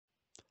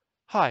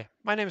Hi,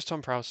 my name is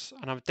Tom Prowse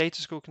and I'm a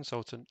data school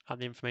consultant at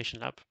the Information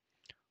Lab.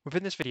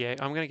 Within this video,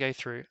 I'm going to go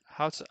through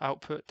how to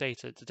output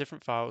data to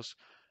different files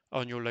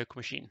on your local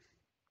machine.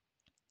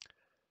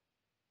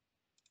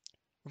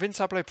 Within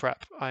Tableau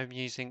Prep, I'm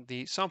using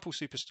the sample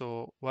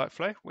superstore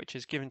workflow, which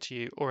is given to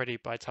you already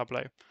by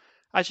Tableau.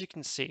 As you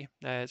can see,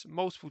 there's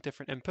multiple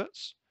different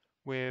inputs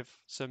with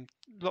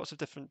lots of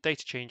different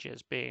data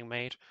changes being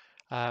made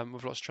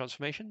with lots of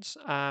transformations.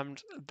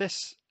 And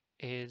this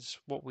is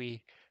what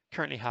we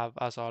currently have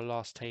as our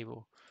last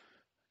table.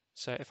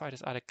 So if I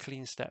just add a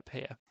clean step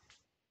here.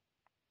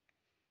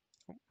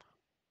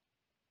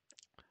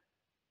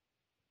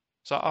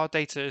 So our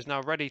data is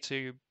now ready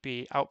to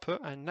be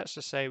output, and let's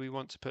just say we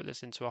want to put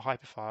this into a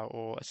hyperfile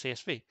or a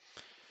CSV.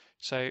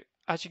 So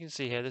as you can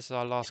see here, this is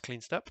our last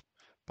clean step.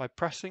 By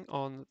pressing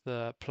on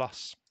the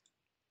plus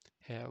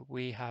here,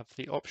 we have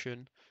the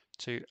option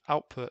to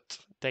output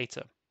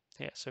data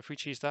here. So if we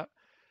choose that,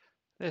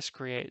 this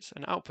creates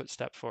an output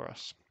step for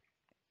us.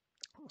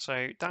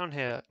 So down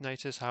here,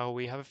 notice how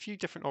we have a few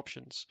different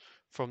options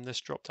from this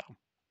drop down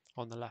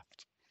on the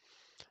left.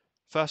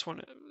 First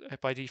one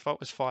by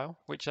default is file,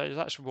 which is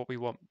actually what we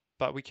want,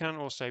 but we can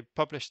also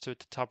publish to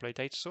the Tableau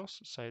data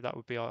source, so that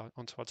would be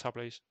onto our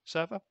Tableau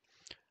server,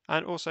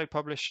 and also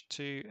publish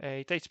to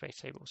a database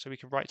table, so we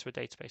can write to a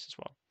database as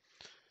well.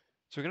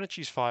 So we're going to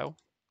choose file,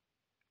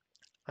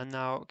 and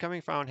now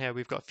coming down here,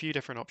 we've got a few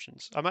different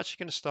options. I'm actually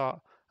going to start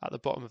at the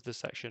bottom of this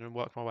section and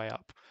work my way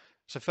up.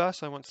 So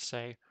first I want to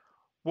say,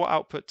 what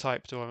output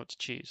type do I want to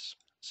choose?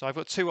 So I've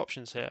got two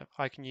options here.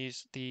 I can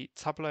use the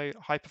Tableau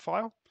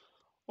hyperfile,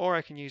 or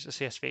I can use a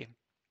CSV.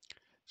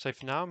 So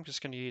for now, I'm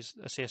just going to use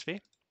a CSV.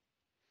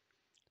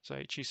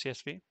 So choose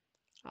CSV.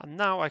 And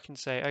now I can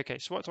say, okay,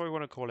 so what do I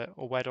want to call it,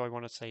 or where do I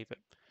want to save it?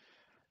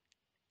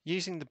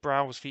 Using the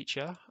browse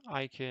feature,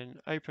 I can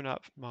open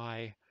up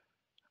my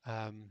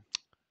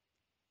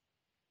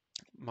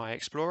my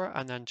Explorer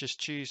and then just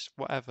choose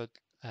whatever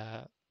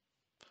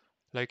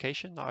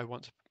location that I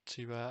want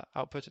to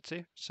output it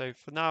to. So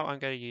for now, I'm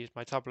going to use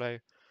my Tableau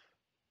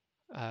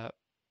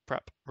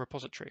Prep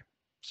repository.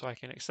 So I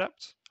can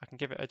accept, I can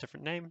give it a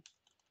different name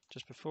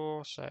just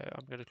before. So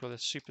I'm going to call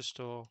this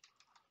superstore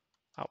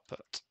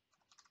output.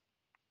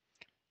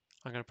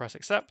 I'm going to press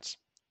accept,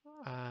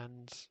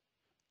 and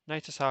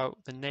notice how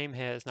the name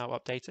here is now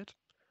updated.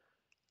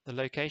 The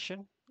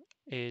location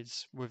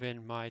is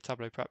within my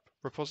Tableau Prep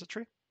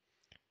repository.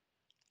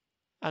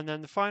 And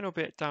then the final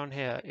bit down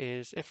here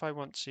is if I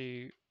want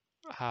to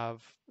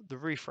have the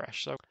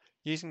refresh. So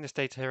using this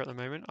data here at the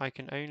moment, I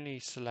can only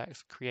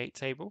select create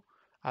table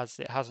as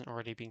it hasn't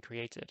already been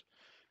created.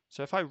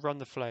 So if I run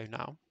the flow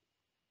now,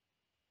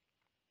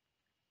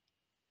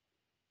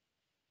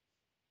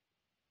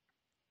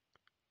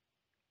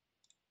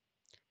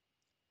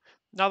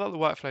 now that the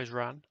workflow is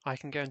run, I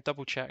can go and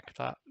double check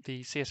that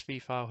the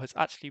CSV file has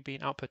actually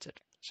been outputted.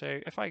 So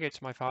if I go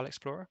to my File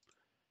Explorer,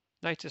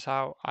 notice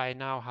how I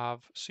now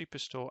have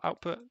Superstore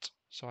output,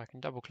 so I can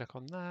double click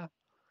on there,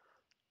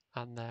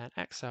 and then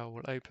Excel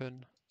will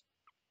open.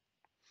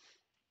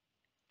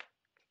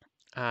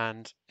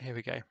 And here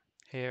we go.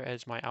 Here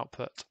is my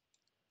output.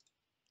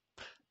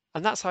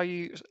 And that's how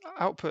you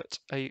output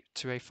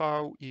to a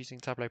file using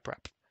Tableau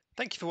Prep.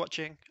 Thank you for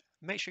watching.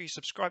 Make sure you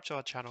subscribe to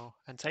our channel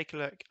and take a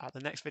look at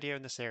the next video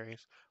in the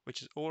series,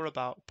 which is all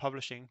about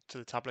publishing to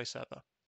the Tableau server.